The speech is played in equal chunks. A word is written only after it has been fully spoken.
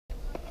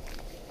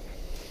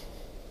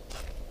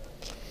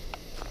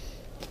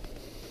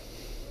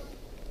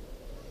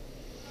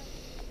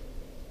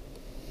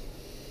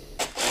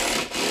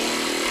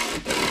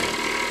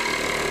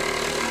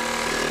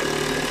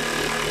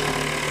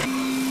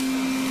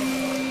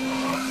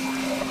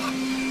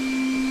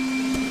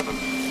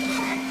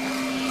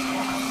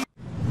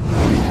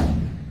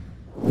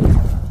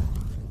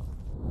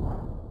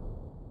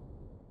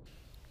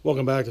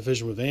Welcome back to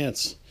Fishing with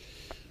Vance.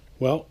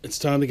 Well, it's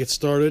time to get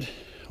started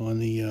on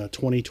the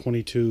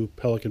 2022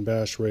 Pelican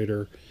Bass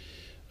Raider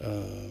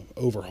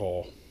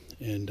overhaul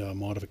and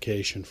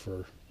modification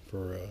for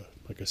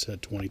like I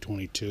said,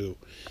 2022.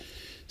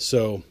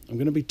 So I'm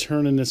going to be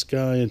turning this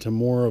guy into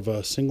more of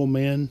a single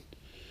man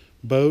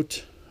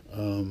boat,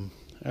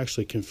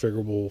 actually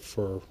configurable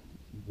for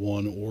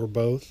one or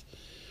both.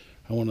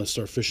 I want to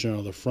start fishing out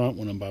of the front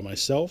when I'm by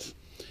myself,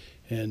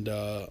 and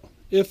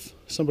if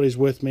somebody's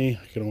with me,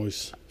 I can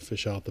always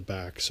fish out the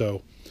back.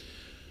 So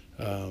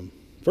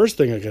first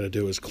thing I got to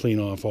do is clean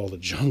off all the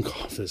junk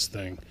off this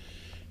thing.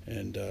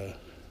 And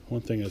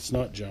one thing that's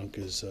not junk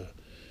is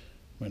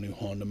my new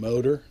Honda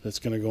motor that's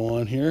going to go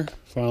on here.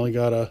 Finally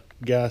got a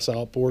gas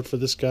outboard for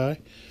this guy.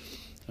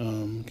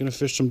 I'm going to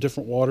fish some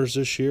different waters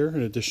this year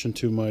in addition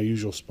to my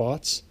usual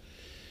spots.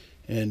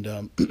 And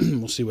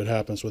we'll see what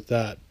happens with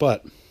that.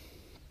 But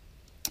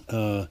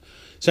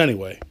so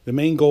anyway, the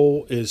main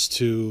goal is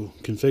to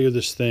configure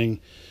this thing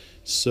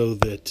so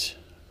that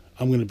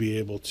I'm going to be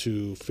able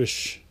to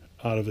fish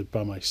out of it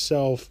by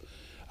myself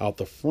out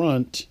the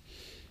front.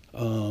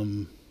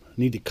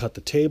 Need to cut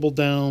the table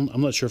down. I'm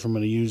not sure if I'm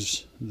going to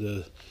use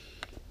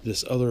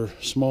this other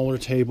smaller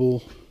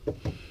table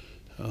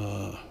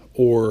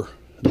or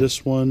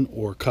this one,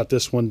 or cut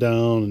this one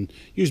down and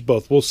use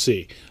both. We'll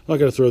see. I'm not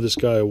going to throw this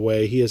guy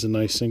away. He has a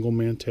nice single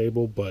man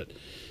table, but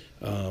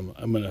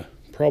I'm going to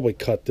probably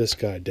cut this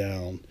guy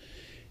down.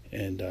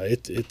 And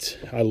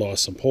I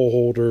lost some pole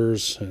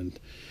holders, and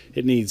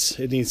it needs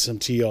some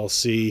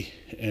TLC,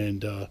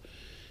 and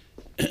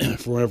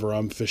for whenever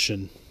I'm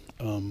fishing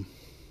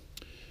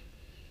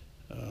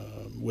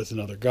with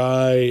another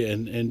guy,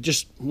 and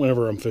just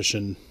whenever I'm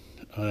fishing,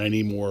 I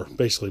need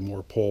basically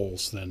more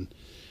poles than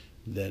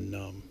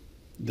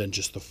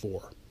just the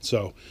four.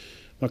 So I'm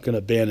not going to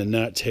abandon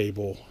that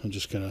table. I'm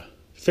just going to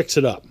fix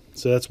it up.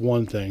 So that's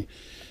one thing.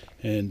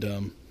 And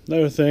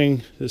another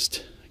thing,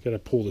 just got to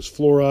pull this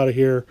floor out of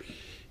here.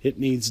 It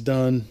needs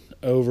done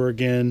over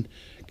again.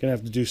 Gonna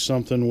have to do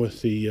something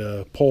with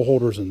the pole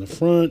holders in the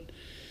front.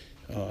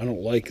 I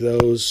don't like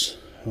those,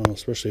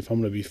 especially if I'm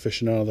going to be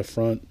fishing out of the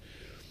front.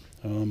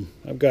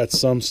 I've got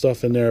some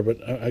stuff in there,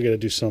 but I got to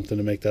do something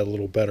to make that a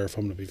little better if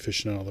I'm going to be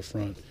fishing out of the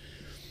front.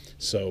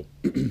 So,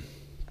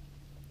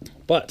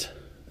 but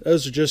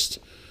those are just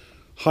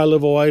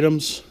high-level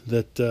items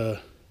that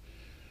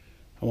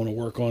I want to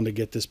work on to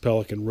get this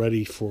Pelican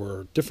ready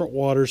for different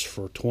waters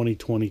for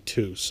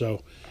 2022.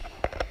 So,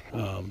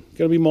 going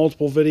to be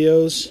multiple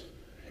videos,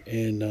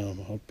 and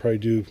I'll probably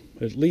do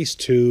at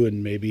least two,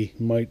 and maybe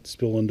might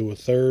spill into a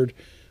third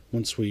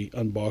once we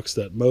unbox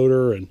that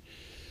motor and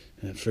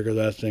figure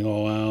that thing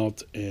all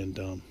out,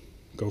 and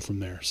go from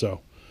there. So,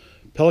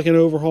 Pelican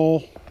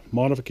overhaul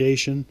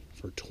modification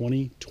for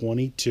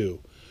 2022.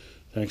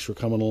 Thanks for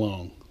coming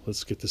along.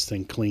 Let's get this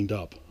thing cleaned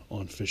up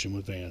on Fishing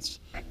with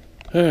Vance.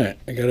 Alright,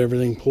 I got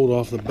everything pulled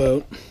off the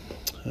boat,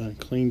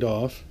 cleaned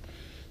off,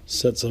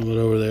 set some of it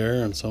over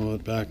there and some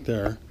of it back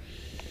there.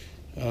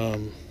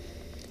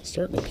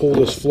 Starting to pull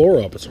this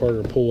floor up. It's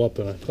harder to pull up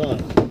than I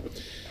thought.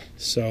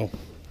 So,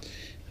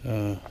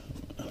 I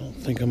don't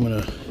think I'm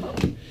going to...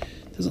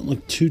 It doesn't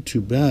look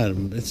too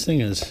bad. This thing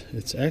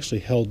it's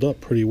actually held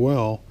up pretty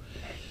well.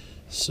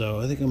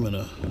 So I think I'm going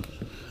to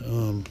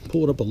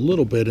pull it up a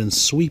little bit and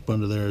sweep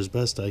under there as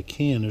best I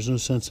can. There's no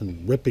sense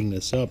in ripping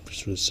this up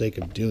just for the sake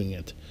of doing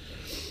it.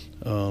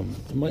 I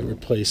might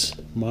replace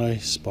my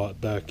spot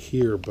back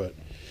here, but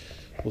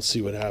we'll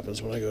see what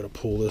happens when I go to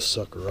pull this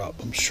sucker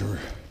up. I'm sure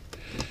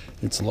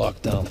it's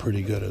locked down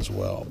pretty good as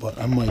well, but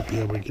I might be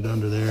able to get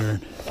under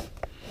there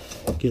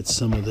and get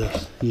some of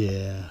this,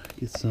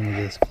 get some of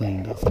this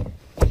cleaned up.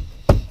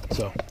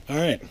 So, all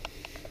right,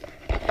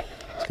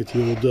 let's get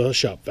the old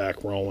shop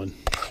vac rolling.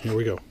 Here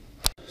we go.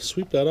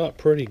 Sweep that up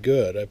pretty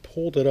good. I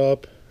pulled it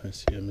up. I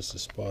see I missed a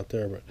spot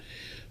there, but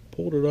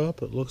pulled it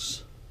up. It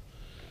looks...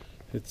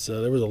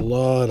 there was a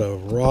lot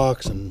of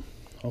rocks and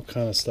all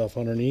kind of stuff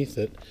underneath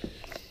it,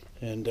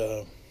 and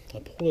I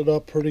pulled it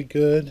up pretty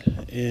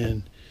good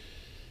and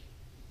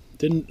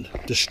didn't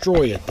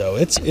destroy it though.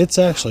 It's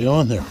actually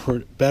on there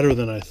better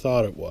than I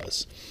thought it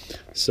was.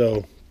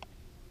 So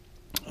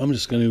I'm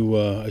just going to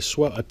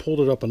I pulled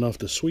it up enough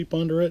to sweep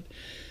under it.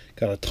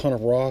 Got a ton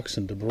of rocks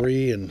and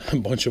debris and a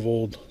bunch of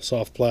old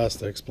soft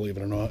plastics, believe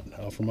it or not,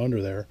 out from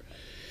under there.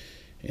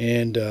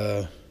 And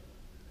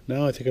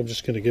now I think I'm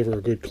just going to give her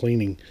a good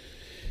cleaning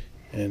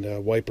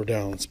and wipe her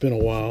down. It's been a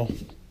while,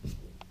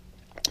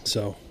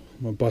 so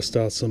I'm gonna bust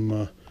out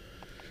some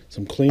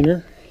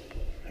cleaner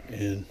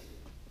and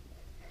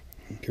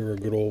give her a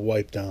good old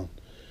wipe down.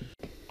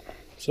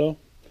 So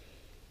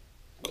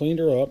cleaned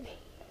her up.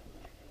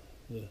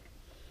 The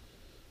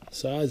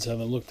sides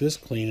haven't looked this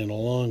clean in a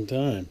long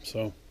time,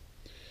 so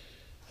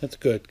that's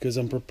good, because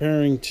I'm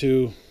preparing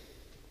to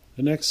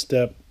the next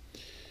step.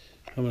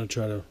 I'm going to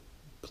try to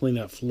clean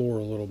that floor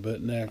a little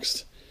bit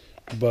next,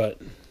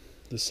 but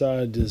the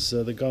side is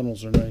the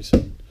gunnels are nice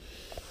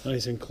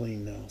and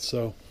clean now.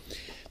 So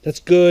that's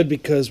good,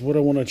 because what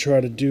I want to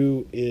try to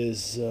do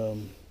is a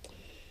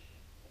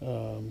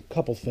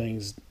couple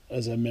things,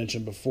 as I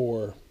mentioned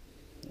before.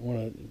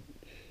 want to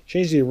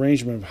change the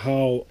arrangement of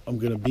how I'm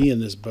going to be in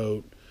this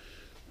boat.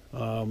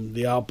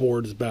 The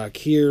outboard is back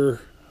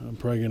here. I'm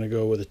probably going to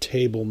go with a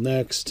table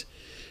next,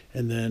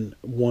 and then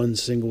one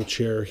single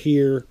chair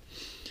here,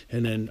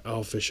 and then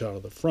I'll fish out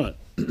of the front.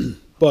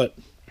 But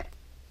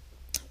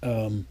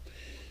a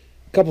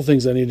couple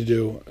things I need to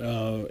do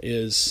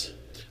is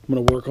I'm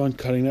going to work on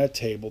cutting that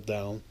table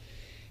down,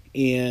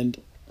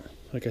 and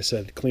like I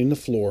said, clean the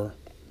floor.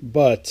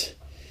 But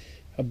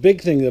a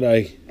big thing that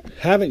I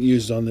haven't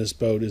used on this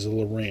boat is a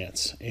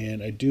Lowrance,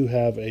 and I do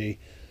have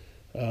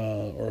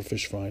or a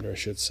fish finder, I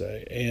should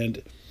say,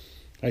 and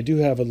I do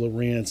have a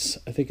Lowrance.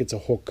 I think it's a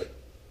hook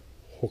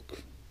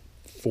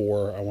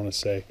 4, I want to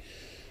say.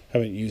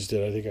 Haven't used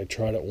it. I think I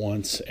tried it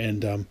once,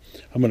 and I'm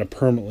going to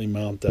permanently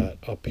mount that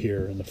up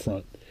here in the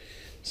front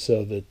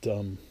so that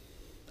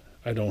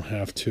I don't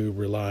have to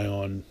rely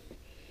on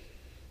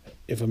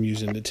if I'm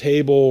using the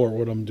table or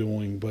what I'm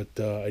doing, but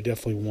I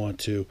definitely want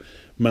to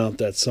mount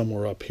that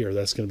somewhere up here.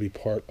 That's going to be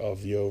part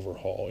of the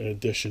overhaul in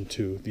addition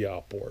to the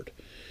outboard.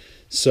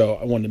 So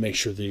I wanted to make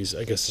sure these,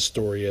 I guess the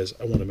story is,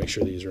 I want to make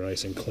sure these are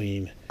nice and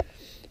clean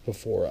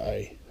before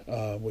I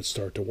would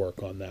start to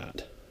work on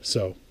that.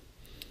 So,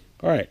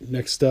 all right,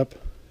 next step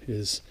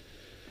is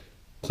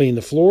clean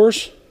the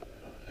floors,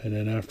 and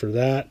then after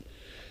that,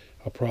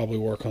 I'll probably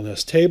work on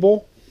this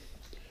table.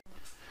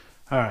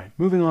 All right,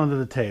 moving on to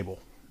the table.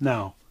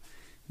 Now,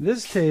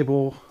 this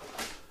table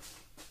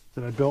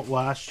that I built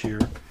last year,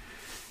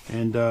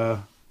 and if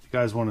you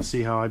guys want to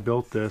see how I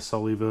built this,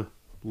 I'll leave a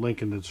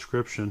link in the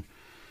description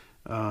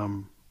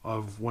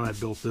of when I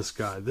built this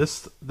guy.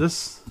 This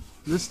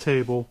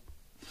table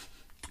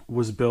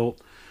was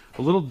built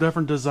a little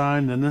different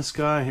design than this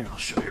guy. Here, I'll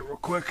show you real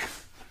quick.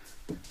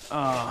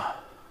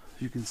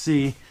 You can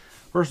see,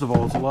 first of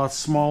all, it's a lot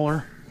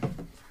smaller,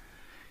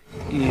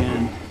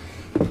 and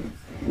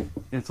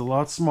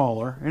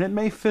it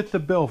may fit the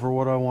bill for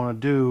what I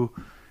want to do,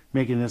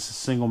 making this a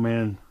single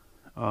man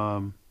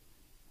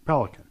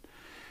Pelican.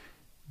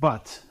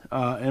 But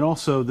and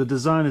also the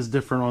design is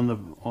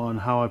different on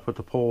how I put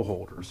the pole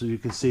holder. So you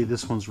can see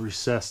this one's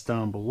recessed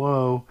down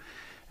below,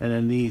 and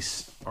then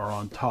these are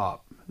on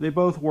top. They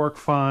both work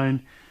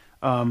fine.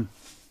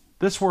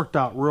 This worked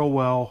out real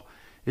well.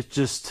 It's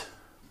just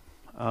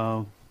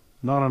not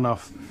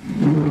enough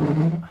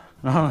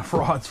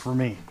rods for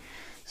me.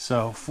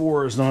 So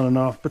 4 is not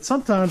enough, but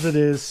sometimes it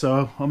is.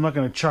 So I'm not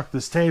going to chuck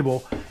this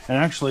table, and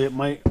actually it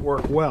might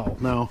work well.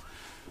 Now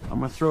I'm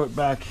going to throw it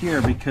back here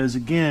because,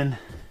 again,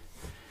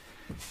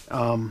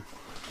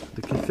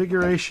 the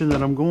configuration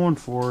that I'm going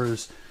for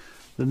is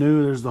the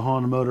new, there's the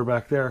Honda motor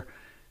back there,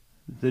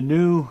 the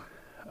new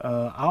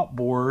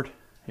outboard.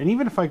 And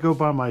even if I go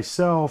by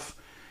myself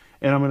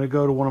and I'm going to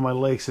go to one of my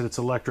lakes and it's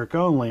electric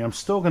only, I'm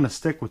still going to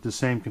stick with the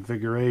same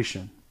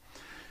configuration.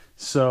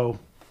 So,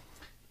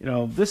 you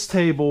know, this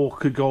table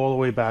could go all the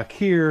way back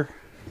here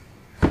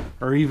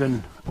or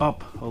even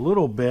up a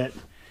little bit,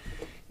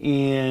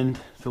 and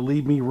to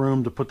leave me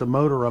room to put the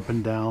motor up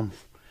and down.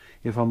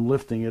 If I'm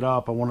lifting it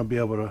up, I want to be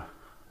able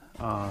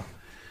to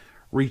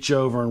reach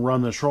over and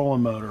run the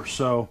trolling motor.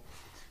 So,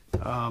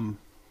 and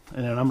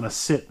then I'm going to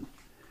sit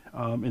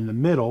in the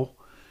middle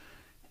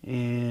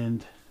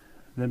and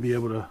then be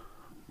able to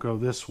go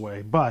this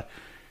way. But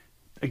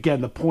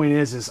again, the point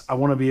is I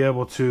want to be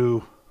able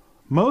to,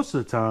 most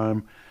of the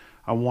time,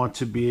 I want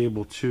to be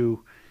able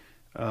to,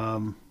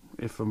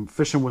 if I'm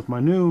fishing with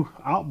my new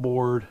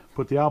outboard,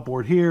 put the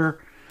outboard here,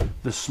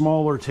 the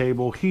smaller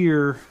table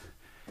here,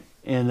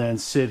 and then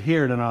sit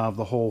here, and then I'll have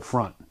the whole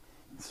front.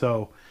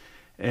 So,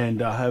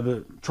 and I have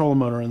a trolling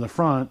motor in the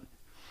front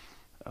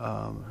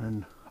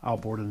and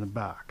outboard in the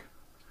back.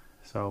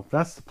 So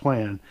that's the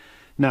plan.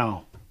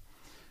 Now,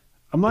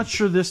 I'm not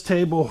sure this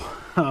table,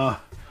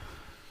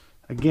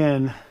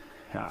 again,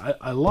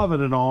 I love it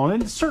and all,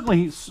 and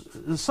certainly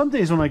some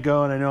days when I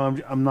go and I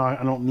know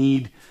I don't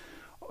need,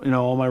 you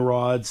know, all my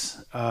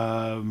rods.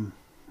 You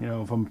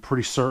know, if I'm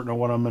pretty certain of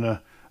what I'm going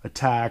to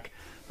attack,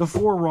 the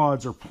 4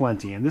 rods are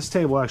plenty, and this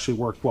table actually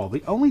worked well.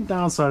 The only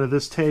downside of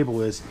this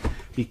table is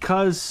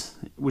because,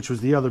 which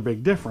was the other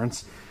big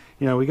difference,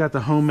 you know, we got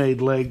the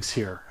homemade legs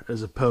here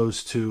as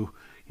opposed to,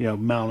 you know,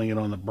 mounting it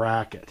on the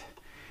bracket.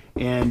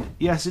 And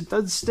yes, it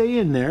does stay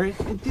in there.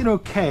 It did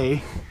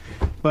okay,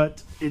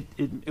 but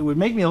it would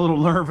make me a little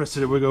nervous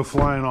that it would go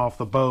flying off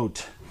the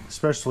boat,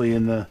 especially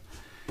in the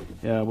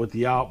with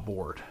the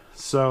outboard.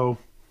 So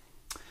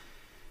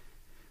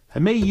I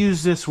may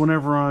use this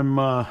whenever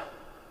I'm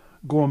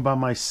going by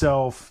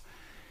myself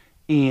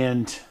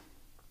and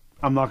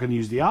I'm not going to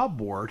use the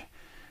outboard.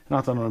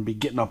 Not that I'm going to be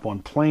getting up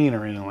on plane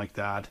or anything like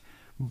that,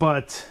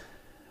 but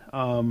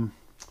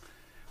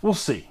we'll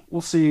see.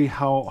 We'll see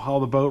how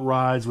the boat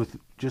rides with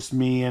just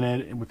me in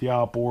it and with the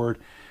outboard.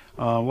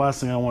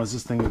 Last thing I want is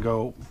this thing to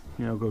go,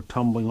 go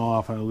tumbling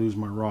off and I lose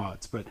my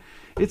rods. But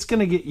it's going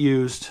to get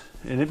used,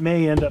 and it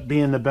may end up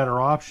being the better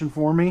option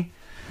for me.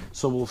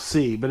 So we'll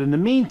see. But in the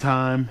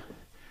meantime,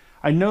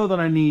 I know that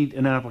I need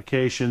an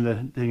application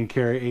that can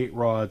carry 8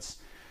 rods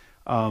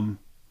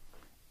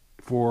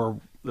for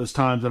those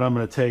times that I'm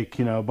going to take,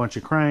 a bunch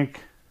of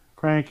crank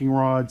cranking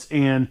rods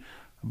and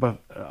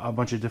a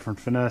bunch of different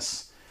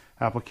finesse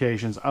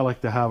applications. I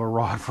like to have a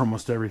rod for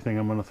almost everything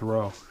I'm going to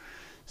throw.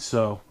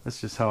 So that's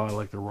just how I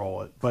like to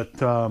roll it. But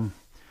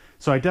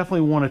so I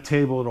definitely want a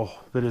table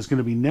that is going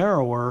to be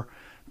narrower,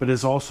 but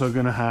is also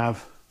going to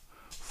have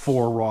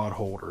 4 rod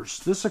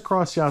holders. This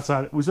across the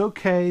outside, it was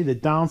okay. The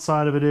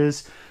downside of it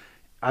is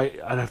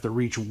I'd have to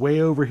reach way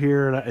over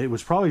here, and it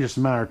was probably just a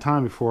matter of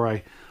time before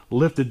I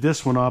lifted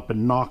this one up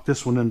and knocked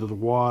this one into the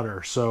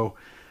water. So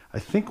I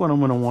think what I'm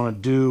going to want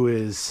to do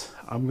is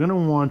I'm going to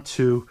want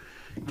to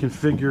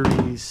configure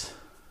these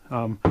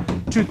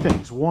 2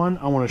 things. One,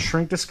 I want to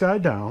shrink this guy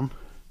down,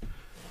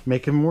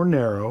 make him more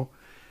narrow,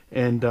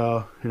 and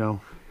you know,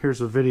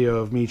 here's a video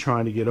of me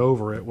trying to get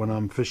over it when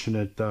I'm fishing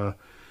at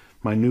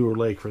my newer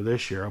lake for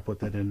this year. I'll put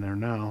that in there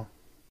now.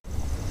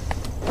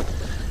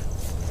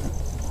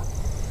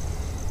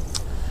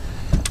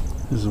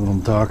 This is what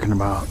I'm talking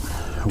about,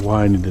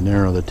 why I need to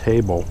narrow the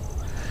table,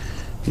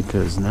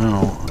 because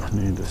now I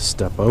need to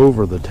step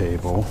over the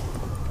table.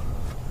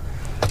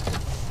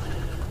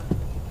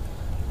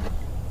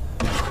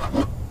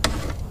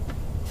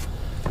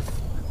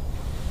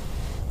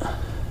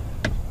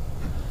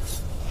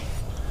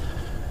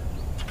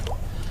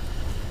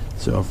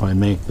 So if I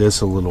make this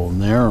a little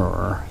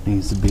narrower, it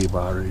needs to be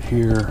about right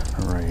here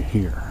or right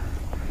here,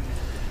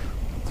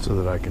 so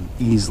that I can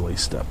easily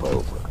step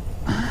over.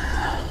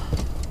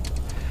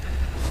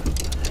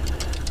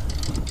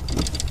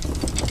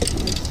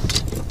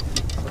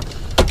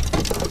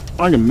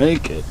 I can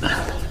make it.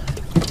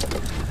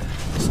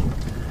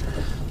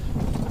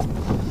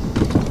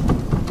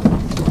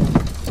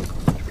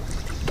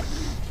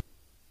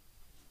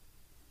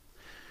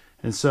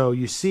 And so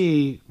you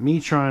see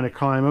me trying to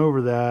climb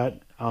over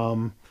that,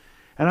 and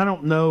I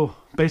don't know,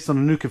 based on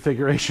the new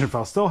configuration, if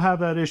I'll still have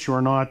that issue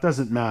or not. It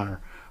doesn't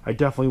matter. I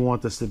definitely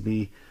want this to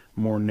be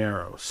more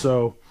narrow.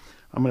 So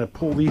I'm going to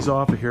pull these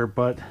off of here,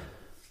 but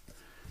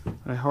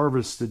I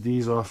harvested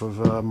these off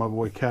of my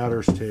boy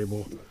Catter's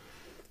table.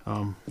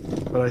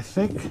 But I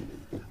think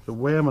the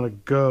way I'm going to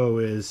go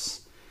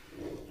is,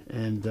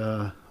 and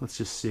let's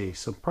just see.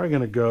 So I'm probably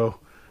going to go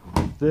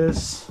with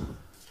this,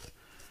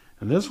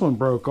 and this one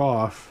broke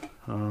off,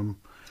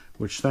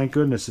 which thank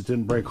goodness it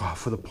didn't break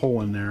off with a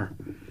pull in there.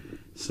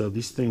 So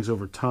these things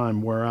over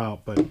time wear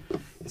out, but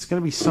it's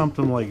going to be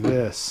something like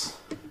this.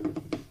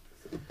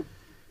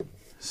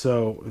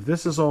 So if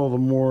this is all the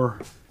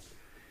more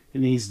it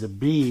needs to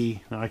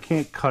be, now I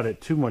can't cut it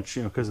too much,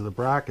 you know, because of the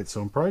bracket,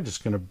 so I'm probably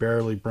just going to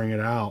barely bring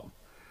it out,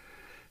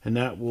 and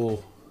that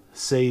will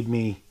save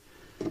me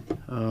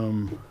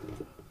you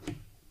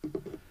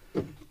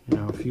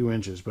know, a few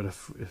inches. But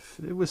if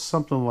it was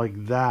something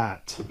like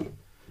that,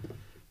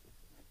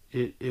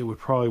 it would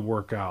probably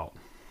work out.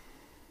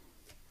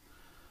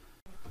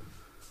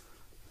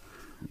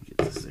 Let me get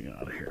this thing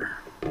out of here.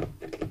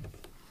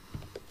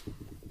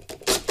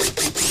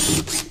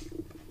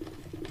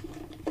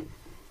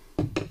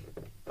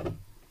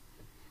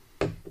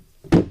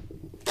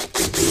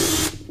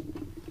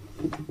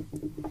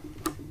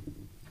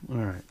 All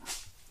right.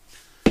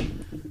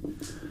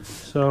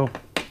 So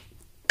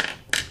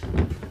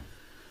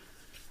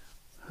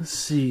let's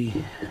see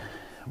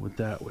what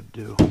that would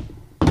do.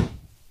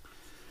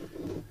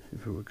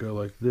 If it would go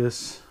like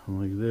this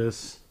and like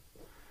this.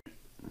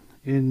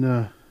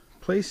 In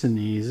placing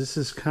these, this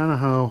is kind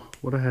of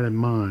what I had in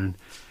mind.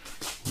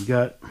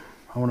 I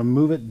want to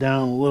move it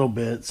down a little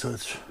bit so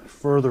it's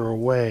further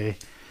away.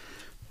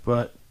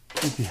 But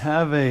if you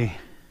have a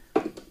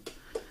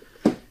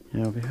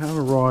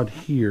rod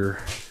here,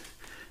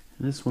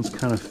 and this one's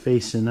kind of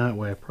facing that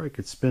way, I probably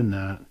could spin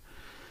that.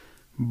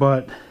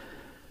 But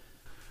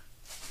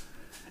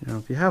you know,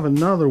 if you have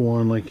another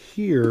one like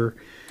here,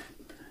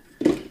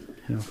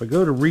 you know, if I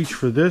go to reach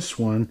for this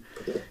one,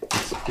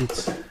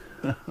 it's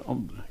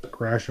I'm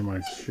crashing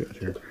my shit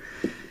here.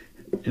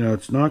 You know,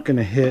 it's not going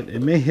to hit.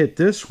 It may hit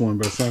this one,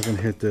 but it's not going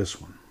to hit this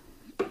one.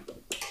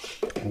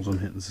 All I'm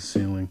hitting is the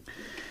ceiling.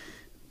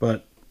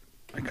 But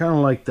I kind of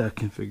like that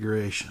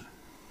configuration.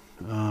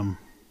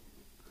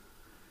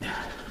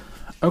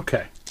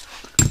 Okay,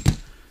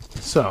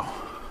 so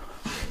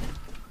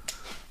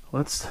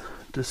let's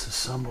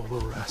disassemble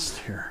the rest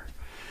here.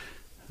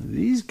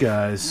 These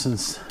guys,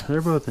 since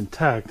they're both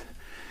intact,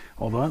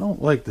 although I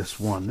don't like this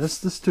one, this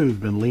dude's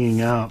been leaning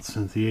out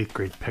since the 8th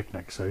grade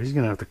picnic, so he's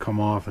gonna have to come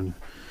off and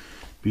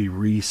be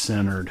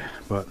re-centered.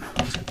 But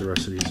let's get the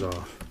rest of these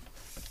off.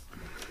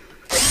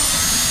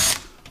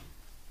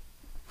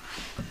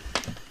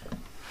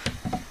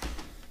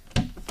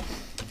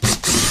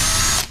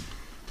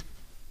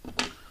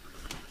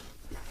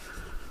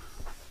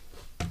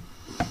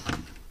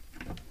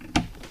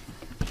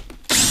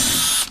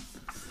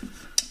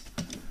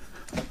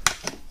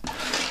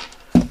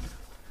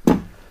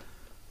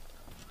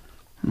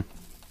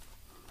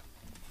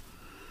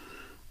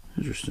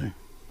 Interesting.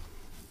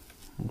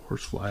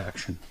 Horsefly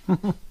action.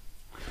 Alright,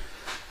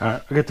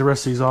 I'll get the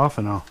rest of these off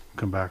and I'll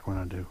come back when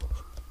I do.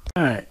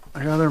 Alright,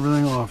 I got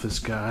everything off this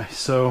guy.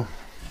 So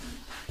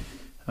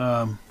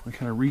I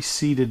kind of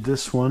reseated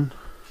this one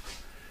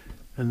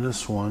and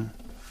this one.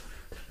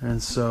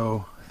 And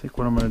so I think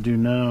what I'm going to do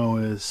now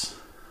is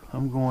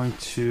I'm going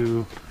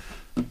to,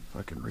 if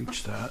I can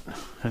reach that,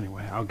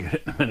 anyway, I'll get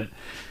it in a minute.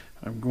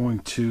 I'm going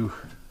to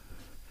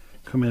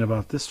come in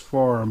about this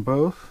far on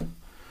both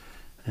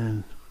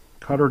and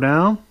cut her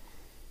down,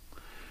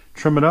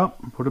 trim it up,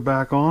 put it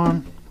back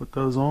on, put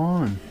those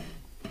on,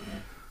 and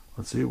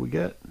let's see what we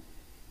get.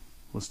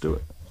 Let's do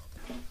it.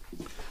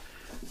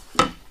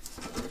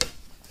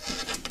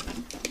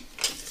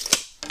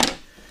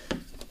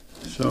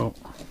 So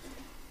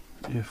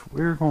if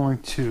we're going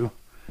to,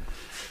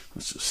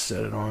 let's just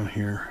set it on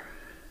here.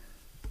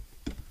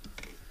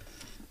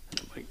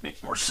 It might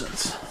make more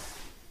sense.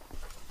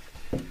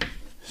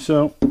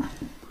 So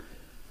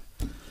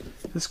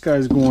this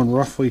guy's going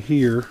roughly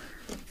here.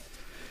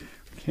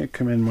 Can't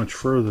come in much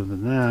further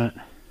than that.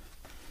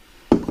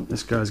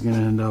 This guy's going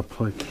to end up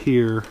like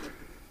here.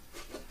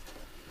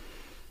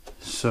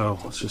 So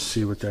let's just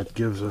see what that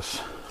gives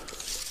us.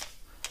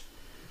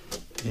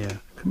 Yeah,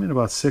 come in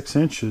about 6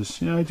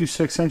 inches. You know, I do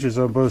 6 inches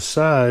on both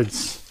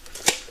sides.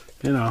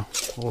 You know,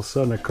 all of a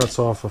sudden it cuts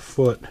off a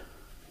foot.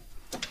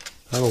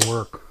 That'll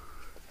work.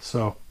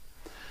 So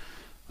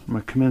I'm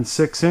going to come in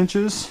 6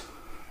 inches.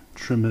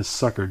 Trim this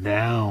sucker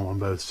down on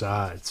both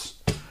sides.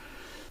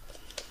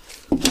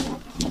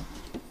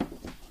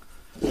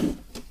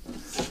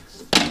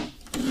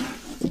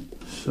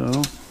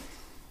 So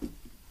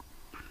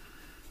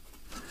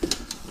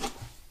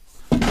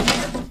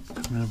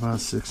come in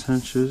about 6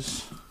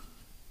 inches.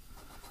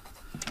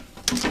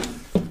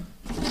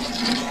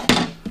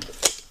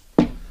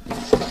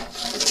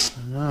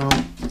 And now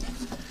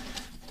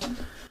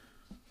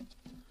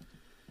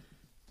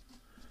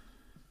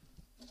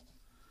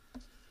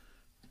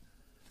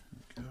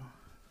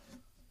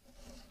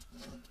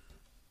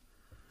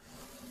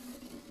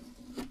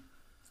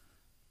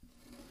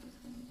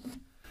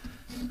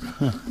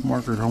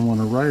marker don't want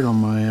to write on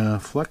my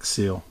Flex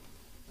Seal.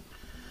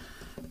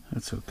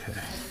 That's okay.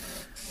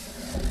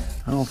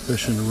 I don't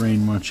fish in the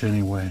rain much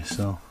anyway,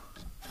 so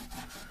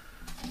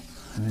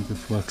I think the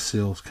Flex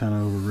Seal is kind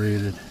of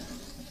overrated.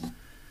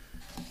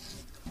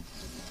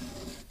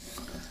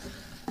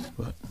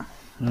 But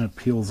it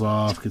peels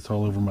off, gets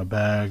all over my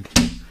bag.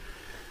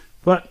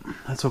 But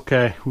that's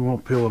okay. We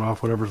won't peel it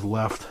off, whatever's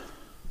left.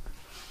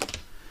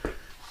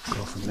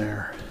 Go from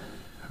there.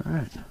 All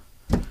right.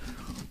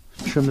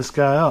 Trim this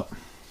guy up.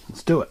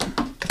 Let's do it.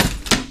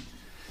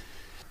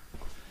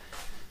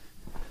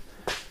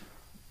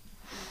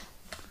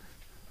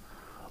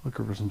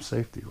 Looking for some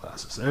safety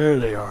glasses. There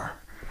they are.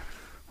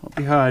 Don't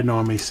be hiding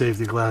on me,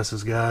 safety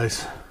glasses,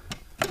 guys.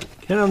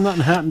 Can't have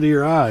nothing happen to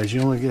your eyes.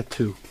 You only get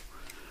 2.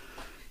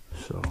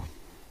 So,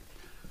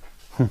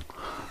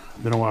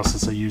 been a while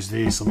since I used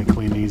these. Let me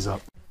clean these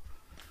up.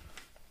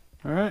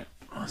 All right.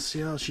 Let's see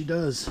how she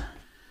does.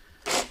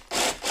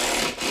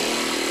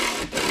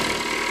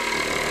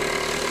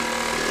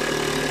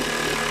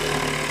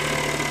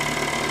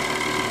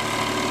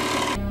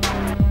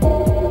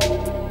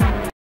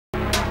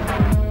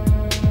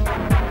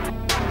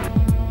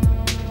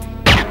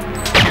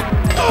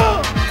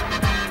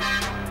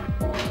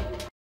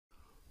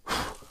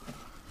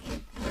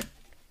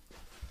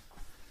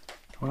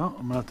 Well,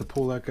 I'm gonna have to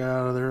pull that guy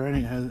out of there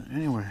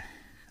anyway.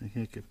 I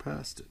can't get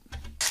past it.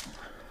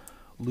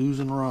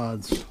 Losing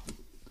rods.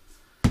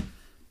 All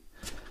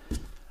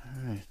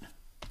right.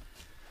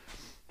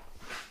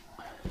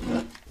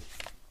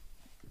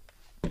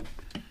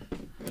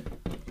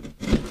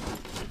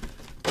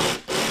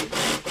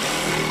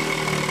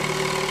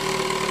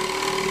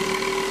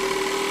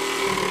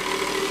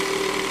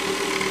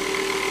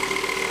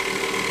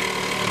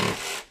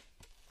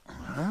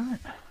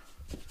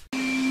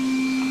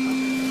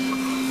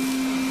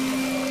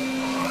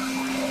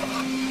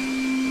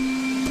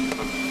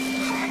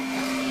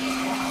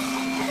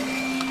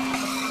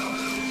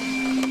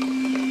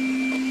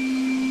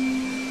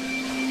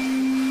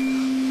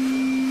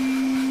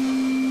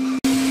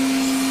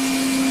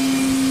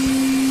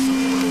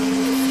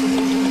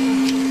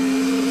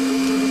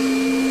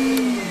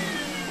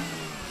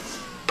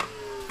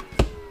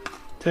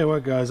 Tell you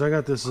what, guys, I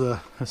got this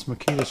this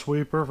Makita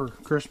sweeper for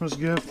Christmas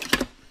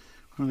gift.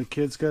 One of the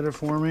kids got it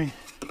for me,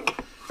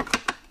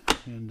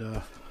 and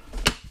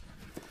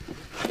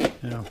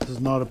you know, this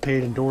is not a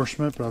paid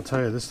endorsement, but I'll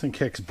tell you, this thing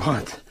kicks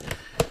butt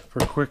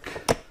for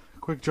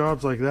quick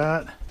jobs like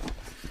that.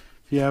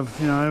 If you have,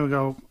 you know, I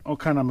got all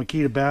kind of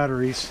Makita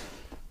batteries,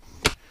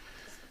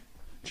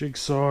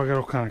 jigsaw, I got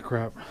all kind of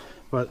crap,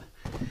 but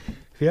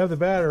if you have the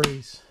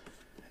batteries,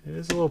 it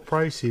is a little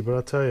pricey, but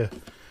I'll tell you,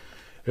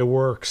 it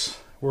works.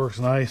 Works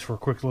nice for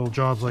quick little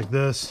jobs like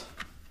this.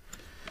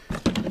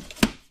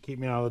 Keep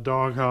me out of the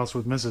doghouse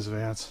with Mrs.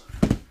 Vance.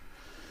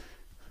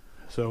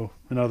 So,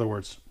 in other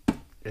words,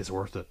 it's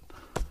worth it.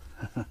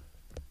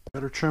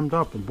 Got her trimmed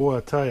up, and boy, I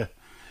tell you,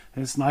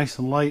 it's nice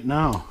and light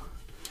now.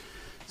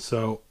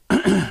 So,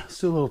 let's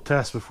do a little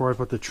test before I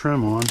put the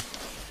trim on.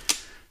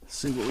 Let's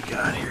see what we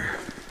got here.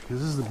 Because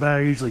this is the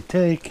bag I usually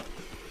take.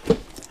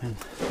 And,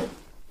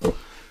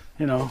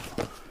 you know,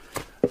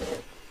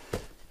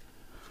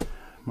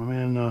 my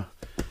man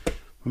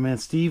my man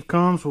Steve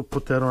comes, we'll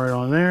put that right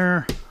on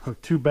there.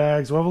 Hook 2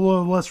 bags. We'll have a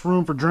little less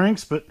room for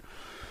drinks, but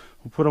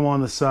we'll put them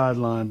on the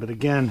sideline. But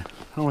again,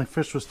 I only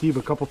fish with Steve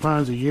a couple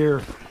times a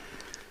year,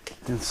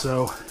 and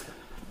so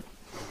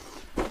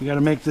you got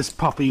to make this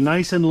puppy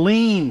nice and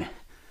lean.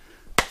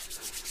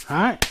 All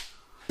right,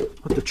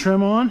 put the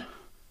trim on,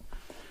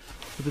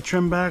 put the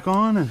trim back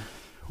on, and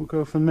we'll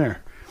go from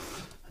there.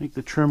 I think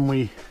the trim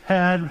we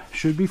had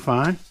should be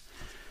fine.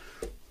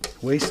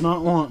 Waste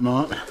not, want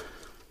not.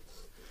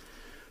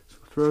 So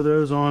throw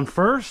those on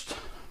first.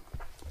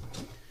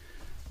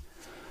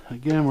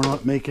 Again, we're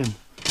not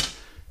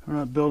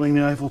building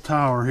the Eiffel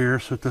Tower here,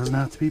 so it doesn't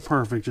have to be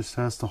perfect. It just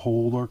has to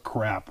hold our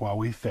crap while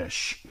we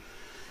fish.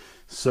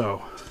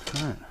 So,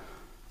 all right.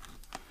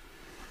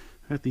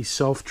 Got these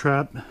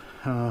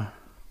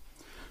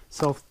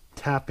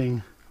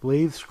self-tapping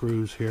lathe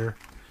screws here,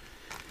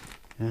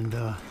 and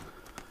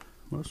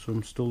most of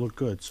them still look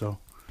good. So,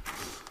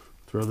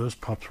 throw those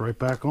pups right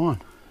back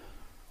on.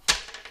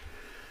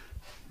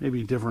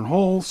 Maybe different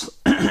holes,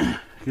 get a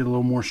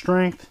little more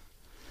strength,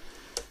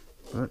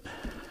 but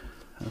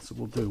that's what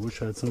we'll do.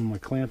 Wish I had some of my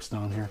clamps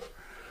down here.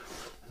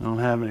 I don't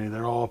have any.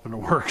 They're all up in the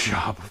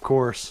workshop, of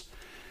course.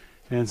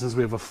 And since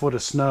we have a foot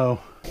of snow,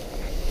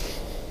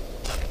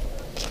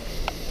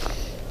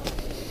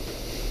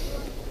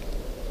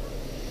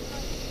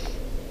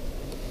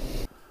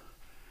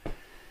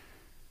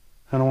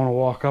 I don't want to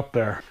walk up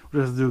there.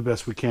 We'll just do the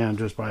best we can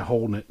just by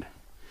holding it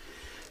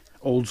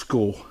old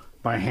school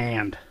by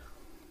hand,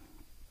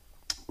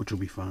 which will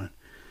be fine.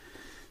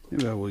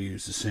 Maybe I will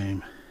use the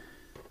same.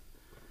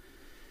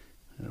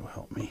 It'll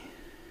help me.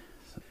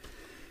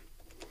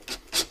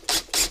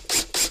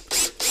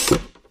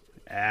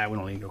 We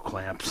don't need no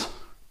clamps.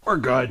 We're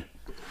good.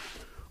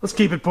 Let's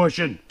keep it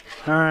pushing.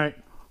 All right,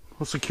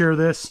 we'll secure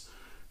this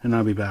and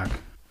I'll be back.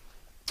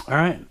 All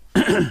right,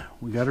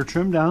 we got her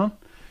trimmed down.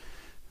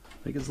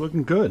 I think it's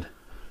looking good.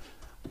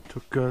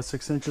 Took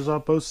 6 inches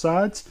off both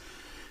sides,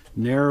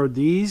 narrowed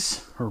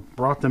these, or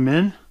brought them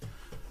in.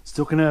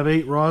 Still can have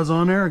 8 rods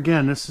on there.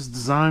 Again, this is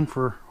designed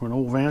for when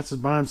old Vance is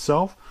by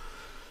himself,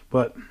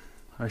 but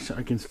I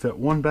can fit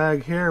 1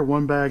 bag here,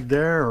 1 bag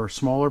there, or a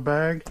smaller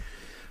bag.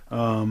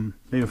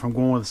 Maybe if I'm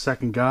going with a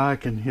second guy, I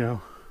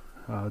can,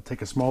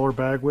 take a smaller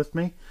bag with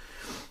me.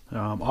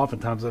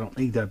 Oftentimes I don't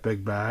need that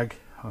big bag.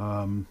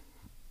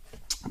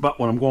 But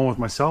when I'm going with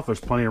myself, there's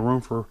plenty of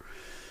room for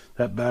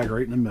that bag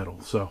right in the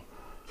middle. So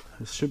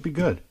this should be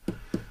good.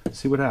 Let's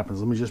see what happens.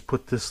 Let me just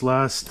put this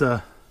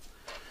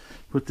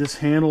put this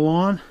handle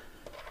on.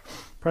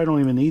 Probably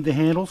don't even need the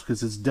handles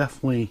because it's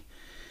definitely,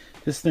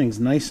 this thing's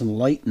nice and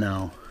light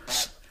now,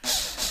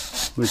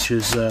 which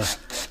is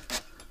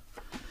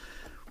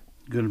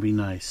going to be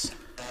nice.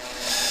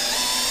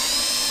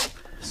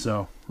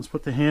 So let's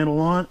put the handle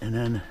on and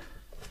then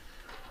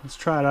let's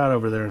try it out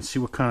over there and see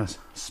what kind of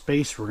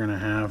space we're going to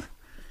have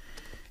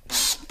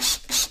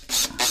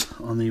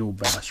on the old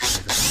bass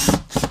Raider.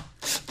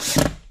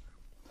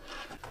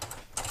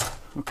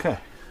 Okay.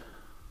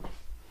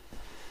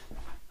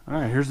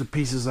 Alright, here's the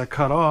pieces I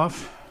cut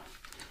off.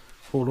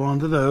 Hold on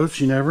to those,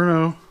 you never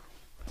know.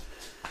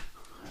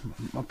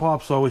 My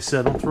pops always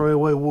said, don't throw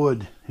away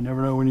wood. You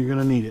never know when you're going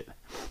to need it.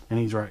 And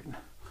he's right.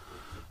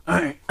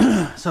 Alright,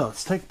 so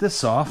let's take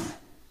this off.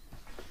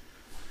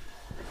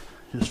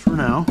 Just for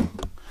now.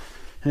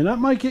 And that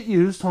might get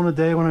used on a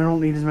day when I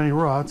don't need as many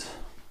rods.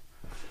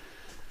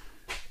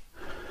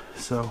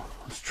 So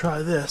let's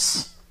try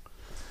this.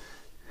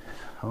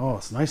 Oh,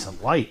 it's nice and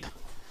light.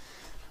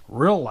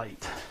 Real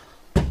light.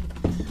 I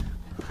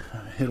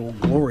hit Old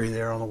Glory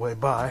there on the way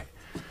by.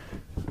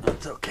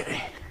 That's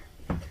okay.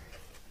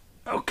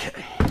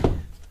 Okay.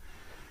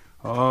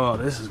 Oh,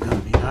 this is going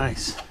to be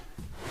nice.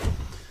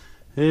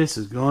 This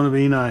is going to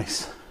be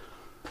nice.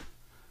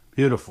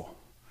 Beautiful.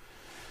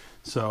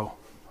 So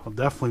I'll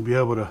definitely be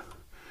able to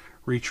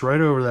reach right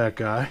over that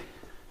guy.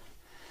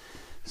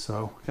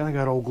 So kind of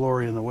got Old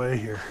Glory in the way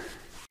here.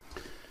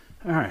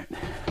 Alright,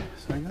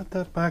 so I got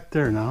that back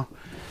there now.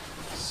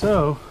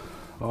 So,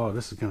 oh,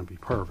 this is going to be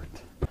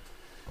perfect.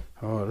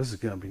 Oh, this is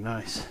going to be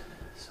nice.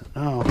 So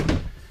now,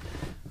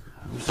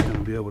 I'm just going to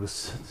be able to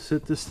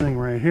sit this thing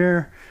right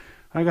here.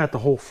 I got the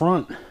whole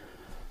front.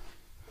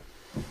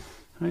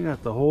 I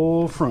got the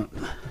whole front.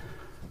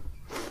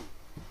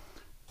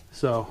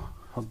 So,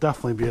 I'll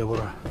definitely be able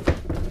to,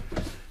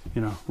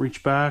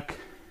 reach back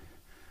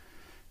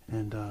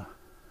and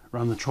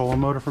run the trolling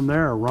motor from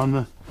there, or run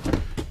the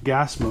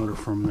gas motor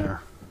from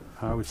there,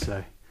 I would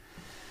say.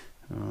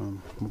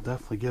 We'll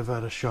definitely give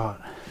that a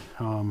shot.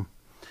 I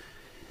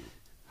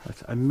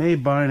may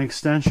buy an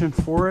extension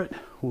for it.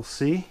 We'll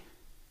see.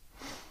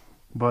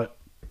 But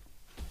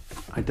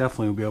I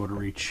definitely will be able to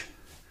reach,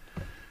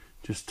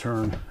 just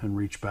turn and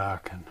reach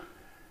back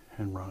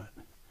and run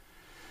it.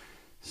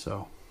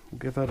 So we'll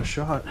give that a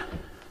shot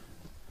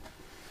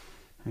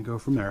and go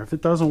from there. If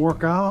it doesn't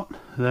work out,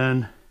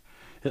 then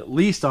at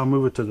least I'll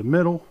move it to the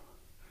middle,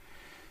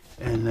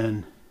 and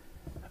then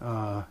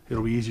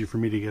it'll be easier for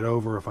me to get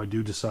over if I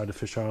do decide to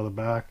fish out of the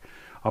back.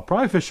 I'll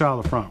probably fish out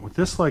of the front. With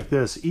this like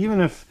this, even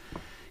if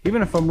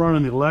even if I'm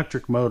running the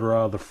electric motor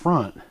out of the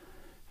front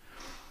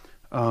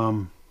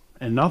and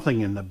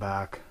nothing in the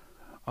back,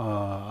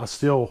 I'll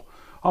have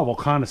all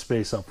kind of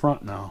space up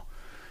front now,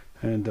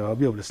 and I'll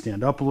be able to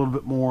stand up a little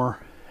bit more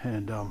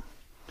and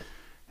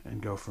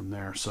go from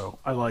there. So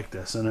I like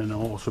this, and then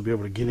I'll also be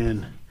able to get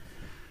in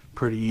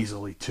pretty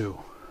easily too.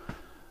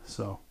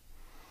 So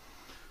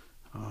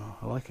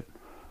I like it.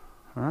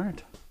 All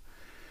right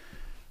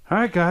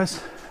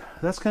guys,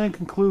 that's going to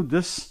conclude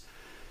this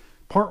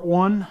part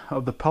 1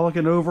 of the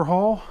Pelican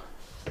overhaul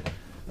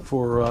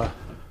for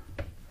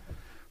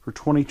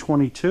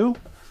 2022.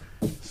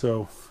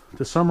 So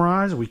to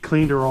summarize, we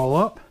cleaned her all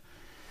up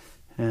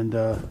and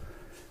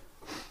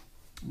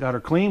got her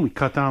clean. We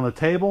cut down the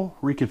table,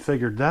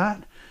 reconfigured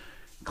that,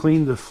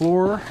 cleaned the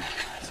floor.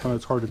 So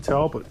it's hard to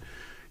tell, but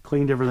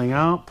cleaned everything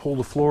out, pulled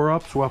the floor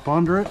up, swept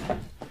under it.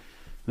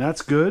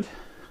 That's good.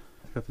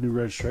 Got the new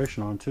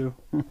registration on too.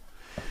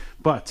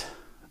 But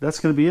that's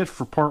going to be it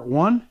for part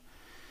 1.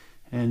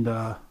 And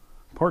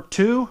part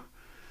 2,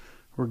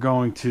 we're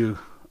going to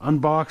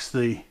unbox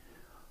the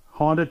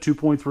Honda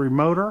 2.3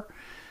 motor.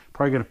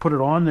 Probably going to put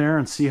it on there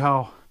and see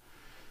how.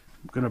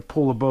 I'm going to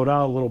pull the boat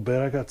out a little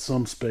bit. I got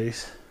some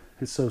space.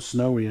 It's so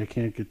snowy I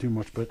can't get too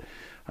much, but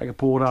I can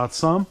pull it out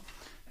some.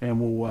 And I'm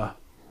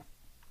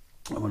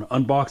going to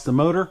unbox the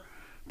motor,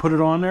 put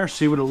it on there,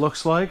 see what it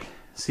looks like,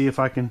 see if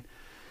I can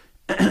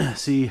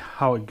see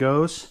how it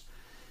goes.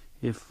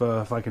 If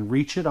I can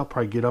reach it, I'll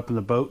probably get up in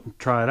the boat and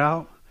try it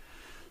out.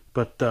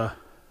 But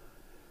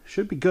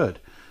should be good.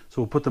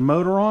 So we'll put the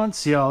motor on,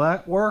 see how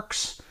that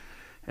works.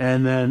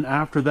 And then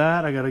after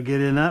that, I got to get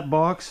in that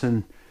box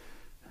and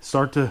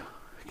start to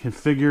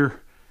configure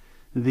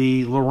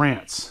the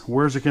Lowrance.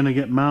 Where's it going to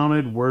get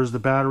mounted? Where's the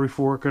battery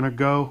for it going to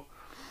go?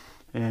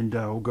 And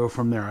we'll go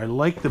from there. I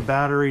like the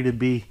battery to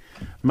be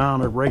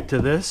mounted right to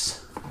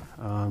this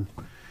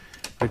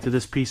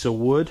piece of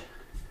wood.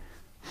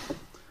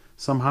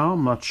 Somehow,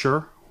 I'm not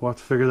sure. We'll have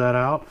to figure that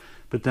out.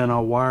 But then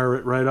I'll wire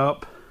it right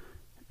up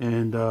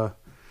and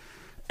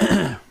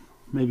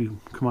maybe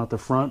come out the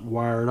front,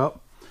 wire it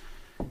up,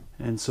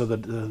 and so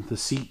that the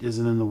seat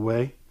isn't in the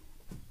way,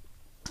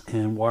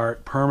 and wire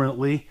it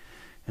permanently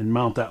and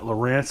mount that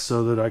Lowrance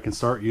so that I can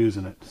start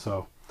using it.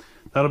 So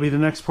that'll be the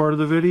next part of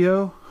the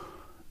video,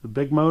 the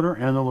big motor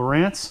and the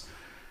Lowrance,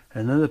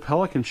 and then the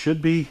Pelican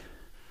should be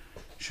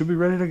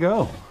ready to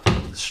go.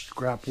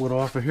 Scrap wood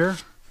off of here.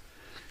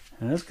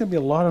 And there's going to be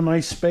a lot of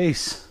nice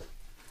space.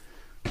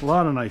 A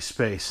lot of nice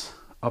space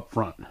up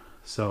front.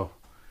 So,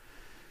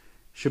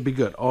 should be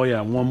good. Oh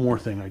yeah, one more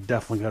thing. I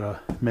definitely got to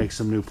make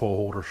some new pole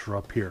holders for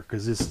up here,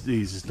 because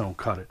these just don't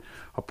cut it.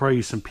 I'll probably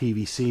use some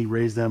PVC,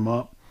 raise them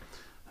up.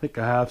 I think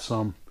I have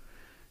some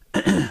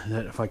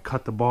that if I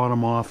cut the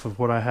bottom off of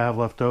what I have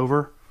left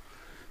over,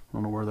 I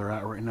don't know where they're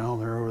at right now.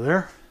 They're over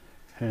there.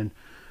 And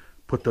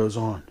put those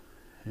on.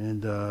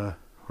 And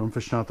I'm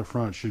fishing out the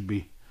front. Should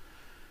be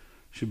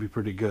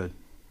pretty good.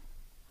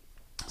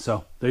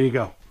 So there you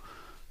go.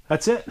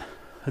 That's it.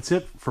 That's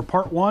it for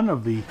part 1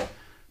 of the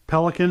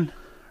Pelican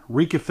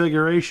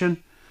reconfiguration,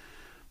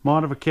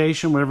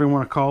 modification, whatever you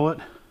want to call it.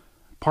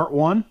 Part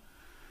 1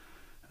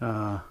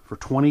 for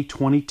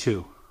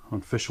 2022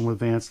 on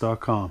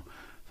fishingwithvance.com.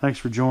 Thanks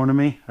for joining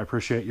me. I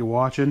appreciate you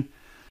watching.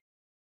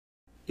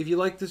 If you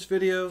like this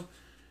video,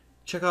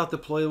 check out the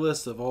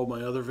playlist of all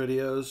my other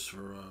videos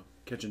for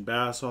catching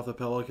bass off the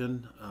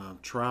Pelican,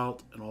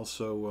 trout, and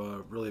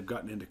also really have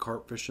gotten into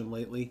carp fishing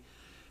lately.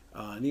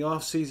 In the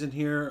off season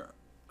here,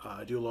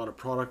 I do a lot of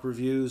product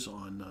reviews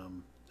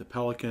on the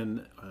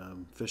Pelican,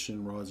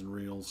 fishing rods and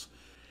reels,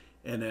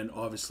 and then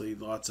obviously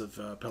lots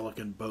of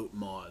Pelican boat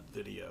mod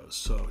videos.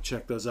 So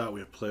check those out. We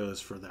have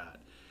playlists for that.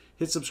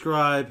 Hit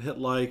subscribe, hit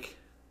like,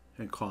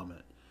 and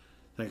comment.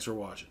 Thanks for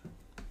watching.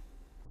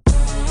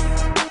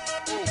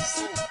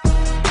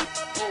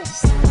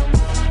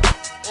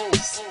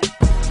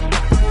 Oh,